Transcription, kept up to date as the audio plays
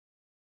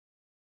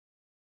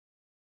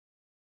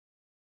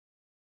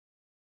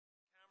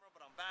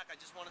back. I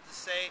just wanted to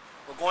say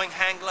we're going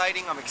hang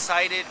gliding. I'm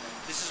excited.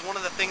 This is one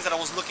of the things that I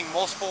was looking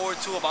most forward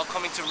to about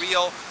coming to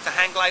Rio, to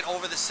hang glide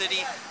over the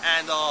city.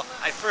 And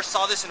I first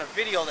saw this in a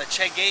video that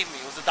Che gave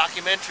me. It was a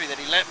documentary that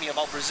he lent me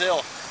about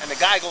Brazil, and the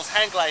guy goes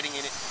hang gliding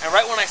in it. And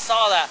right when I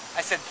saw that,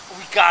 I said,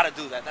 we gotta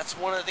do that. That's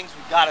one of the things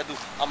we gotta do.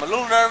 I'm a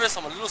little nervous,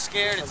 I'm a little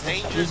scared, it's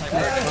dangerous.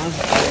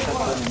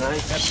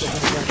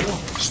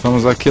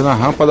 Estamos aqui na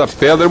rampa da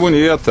Pedra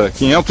Bonita,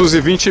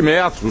 520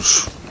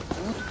 metros.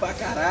 Pra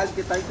caralho,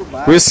 que tá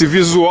entubado. Com esse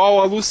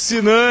visual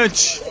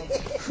alucinante.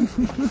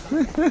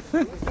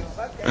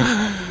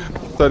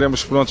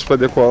 Estaremos prontos para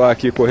decolar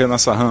aqui e correr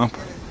nessa rampa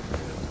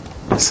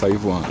e sair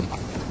voando.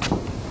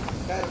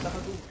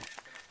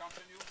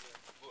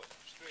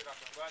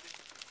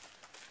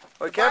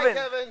 Oi, Kevin. Hi,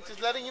 Kevin.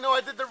 Just letting you know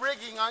I did the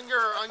rigging on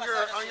your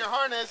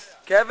harness.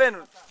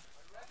 Kevin.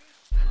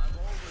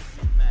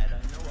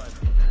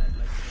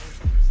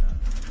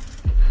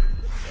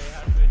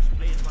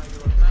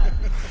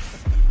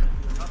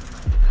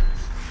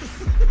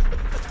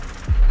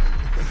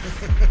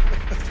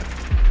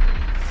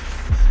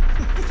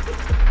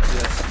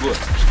 Good.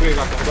 Straight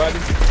up and body.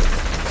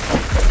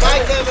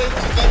 Hi, Kevin.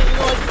 Just letting you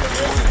know I did the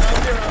rigging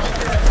on your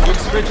Look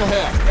straight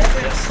ahead.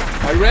 Yes.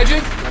 Are you ready?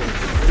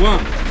 1,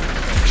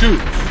 2,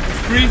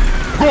 3,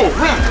 go!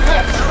 Run!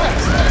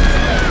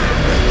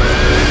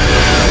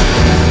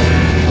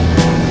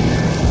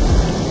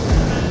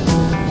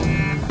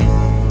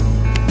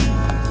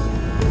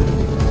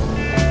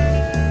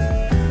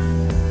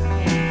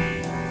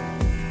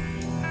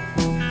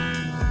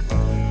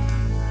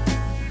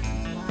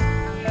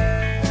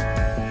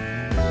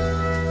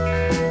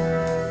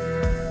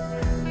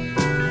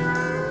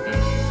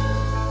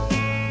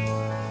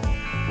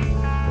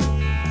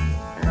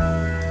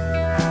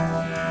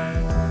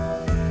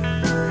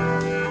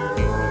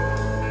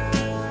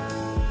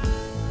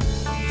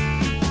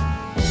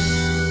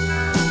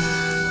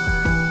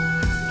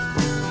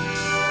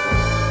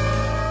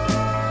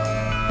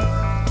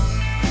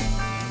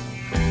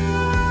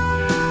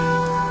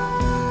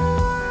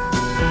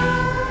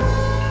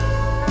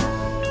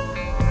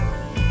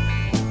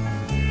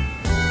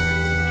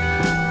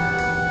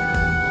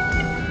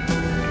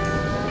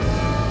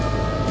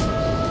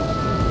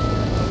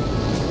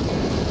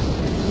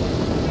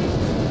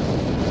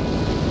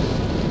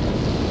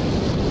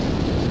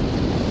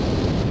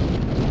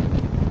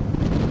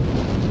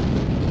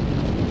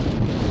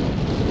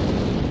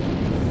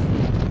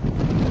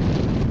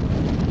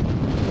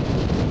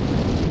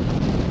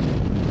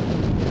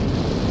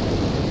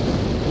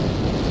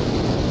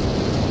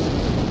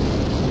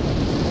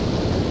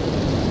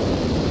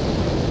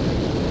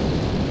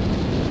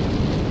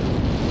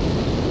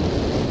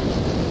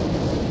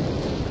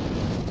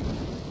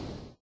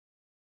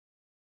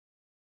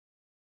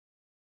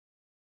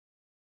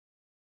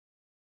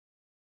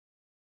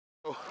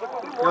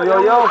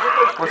 Yo,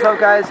 what's up,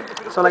 guys?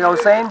 So like I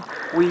was saying,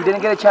 we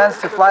didn't get a chance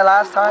to fly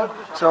last time,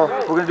 so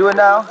we're gonna do it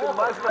now.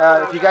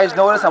 If you guys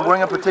notice, I'm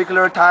wearing a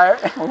particular attire.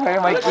 I'm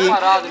wearing my gi.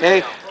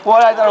 Hey,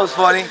 one, I thought it was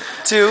funny.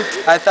 Two,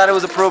 I thought it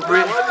was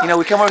appropriate. You know,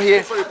 we come over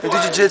here, we do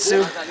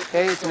jiu-jitsu.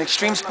 Hey, it's an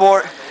extreme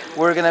sport.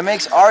 We're gonna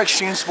mix our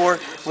extreme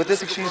sport with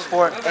this extreme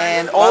sport,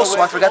 and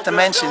also I forgot to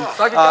mention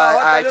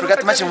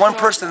one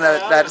person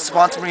that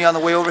sponsored me on the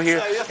way over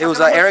here. It was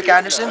Eric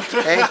Anderson.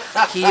 Okay,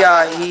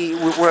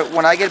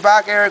 when I get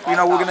back, Eric, you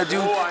know, we're gonna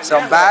do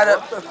some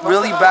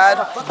really bad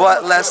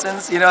butt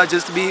lessons. You know,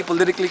 just to be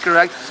politically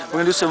correct, we're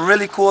gonna do some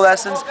really cool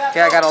lessons.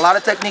 Okay, I got a lot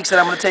of techniques that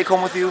I'm gonna take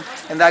home with you,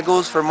 and that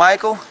goes for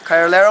Michael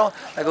Cairolero,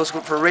 that goes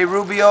for Ray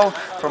Rubio,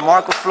 for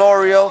Marco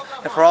Florio,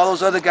 and for all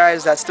those other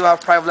guys that still have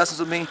private lessons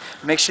with me.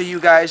 Make sure you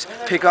guys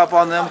pick up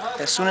on them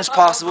as soon as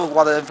possible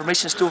while the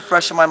information is still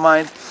fresh in my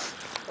mind.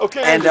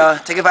 Okay. And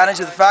take advantage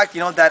of the fact,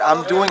 you know, that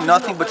I'm doing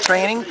nothing but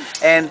training,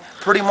 and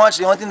pretty much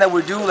the only thing that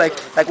we do, like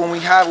when we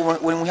have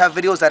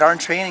videos that aren't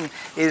training,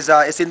 is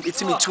it's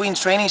in between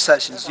training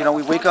sessions. You know,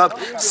 we wake up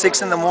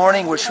 6 in the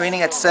morning, we're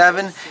training at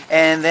 7,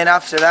 and then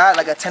after that,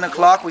 like at 10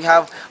 o'clock, we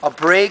have a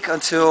break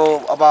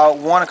until about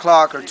 1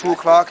 o'clock or 2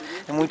 o'clock,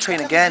 and we train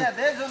again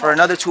for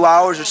another 2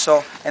 hours or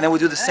so, and then we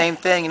do the same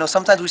thing. You know,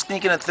 sometimes we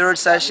sneak in a third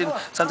session,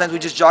 sometimes we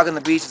just jog on the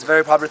beach. It's a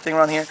very popular thing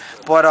around here,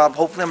 but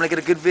hopefully I'm gonna get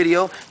a good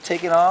video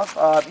taken off.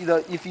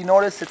 If you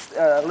notice, it's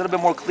a little bit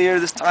more clear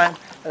this time.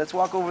 Let's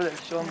walk over there,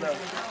 show them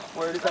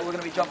where it is that we're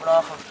going to be jumping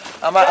off of.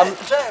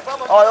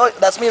 Oh,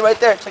 that's me right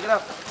there. Check it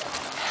out.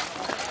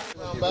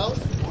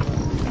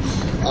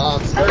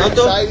 It's very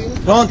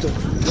exciting.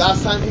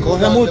 Last time he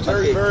was on the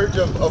very verge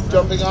of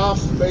jumping off.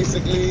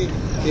 Basically,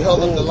 he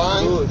held up the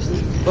line.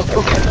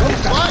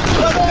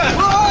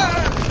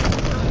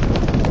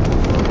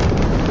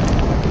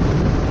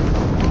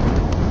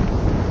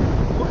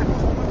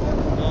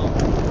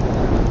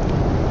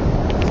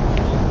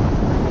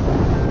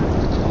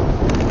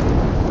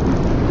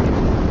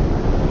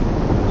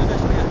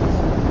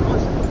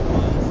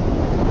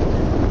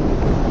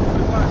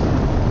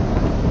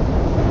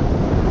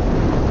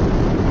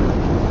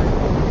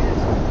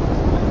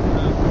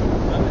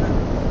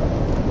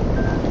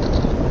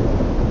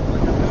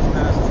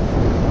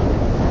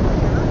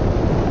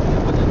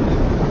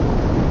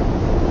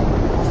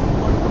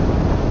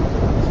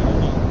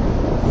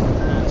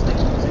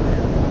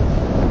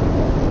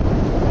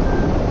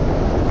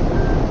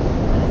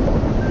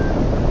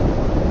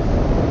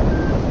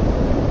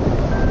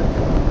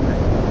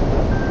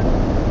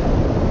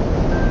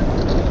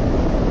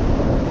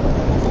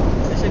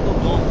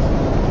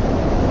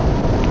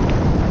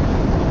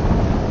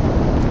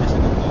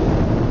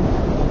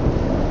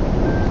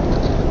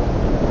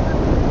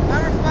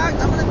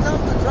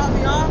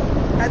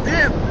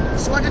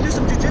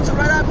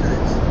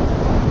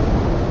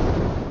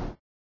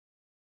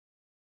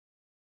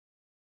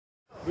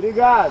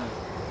 Obrigado.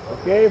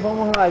 Ok,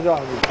 vamos lá,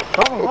 Jorge.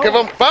 Vamos, Ok,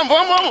 vamos.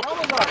 Vamos, vamos.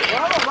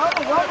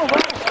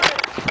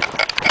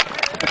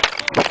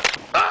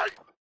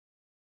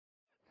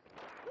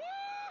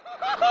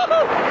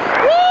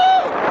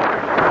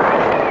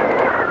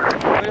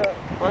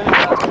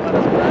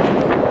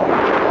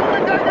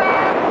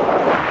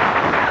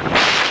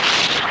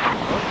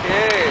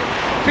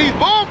 Fiz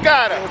bom,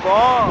 cara! Tudo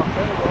bom,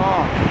 tudo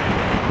bom.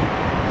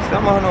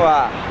 Estamos no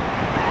ar.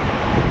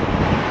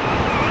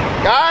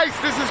 Guys,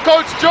 this is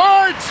Coach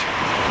George.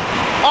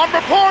 I'm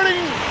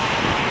reporting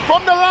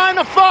from the line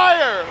of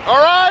fire,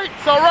 all right?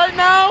 So right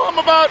now, I'm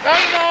about,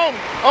 I don't know,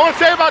 I want to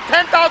say about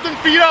 10,000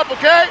 feet up,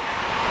 okay?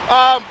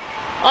 I'm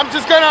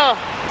just gonna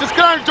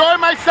enjoy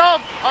myself.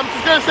 I'm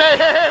just gonna say,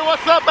 hey,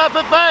 what's up,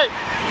 FFA?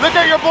 Look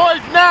at your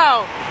boys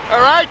now,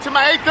 all right? To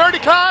my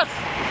 8:30 class,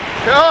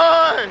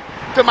 good.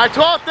 To my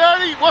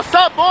 12:30, what's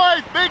up,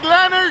 boys? Big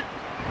Leonard,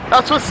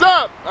 that's what's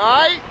up, all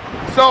right?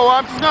 So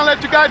I'm just gonna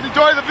let you guys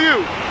enjoy the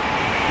view.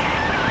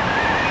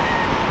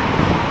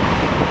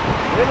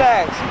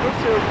 Relax, good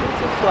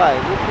to fly.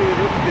 Look at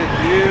the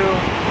view.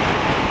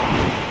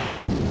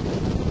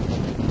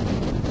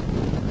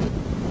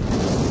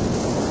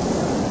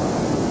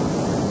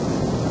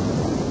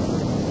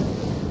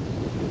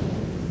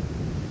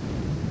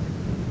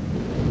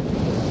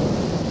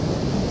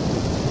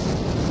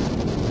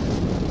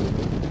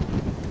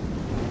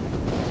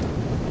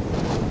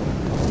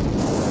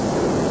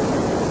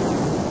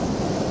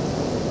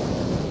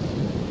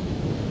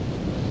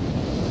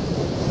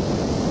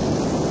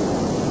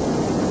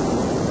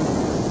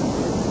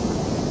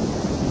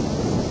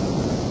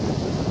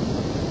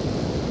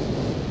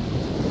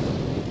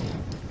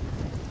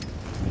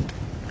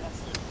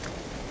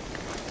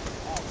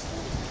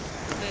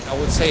 I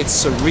would say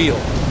it's surreal.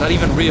 Not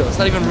even real. It's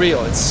not even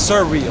real. It's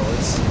surreal.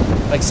 It's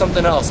like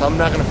something else. I'm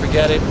not gonna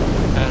forget it.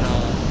 And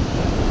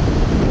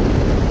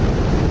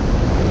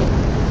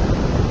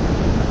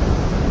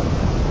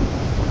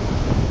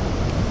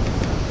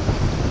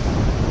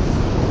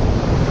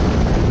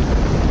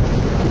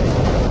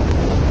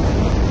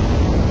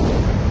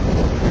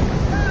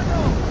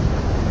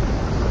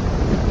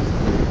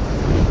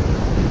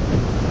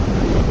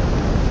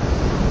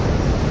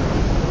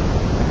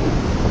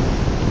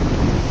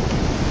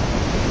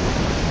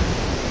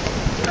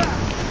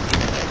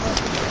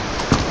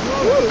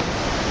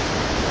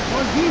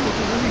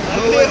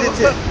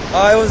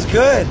It was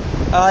good.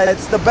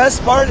 It's the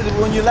best part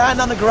when you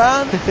land on the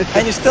ground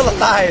and you're still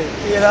alive,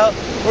 you know.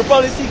 We'll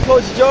probably see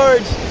Coach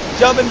George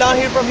jumping down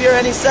here from here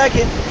any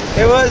second.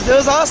 It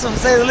was awesome to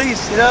say the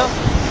least, you know.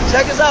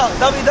 Check us out,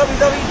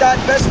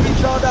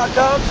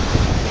 www.bestretrail.com,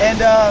 and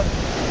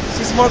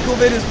see some more cool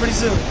videos pretty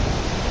soon.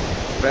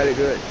 Very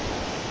good.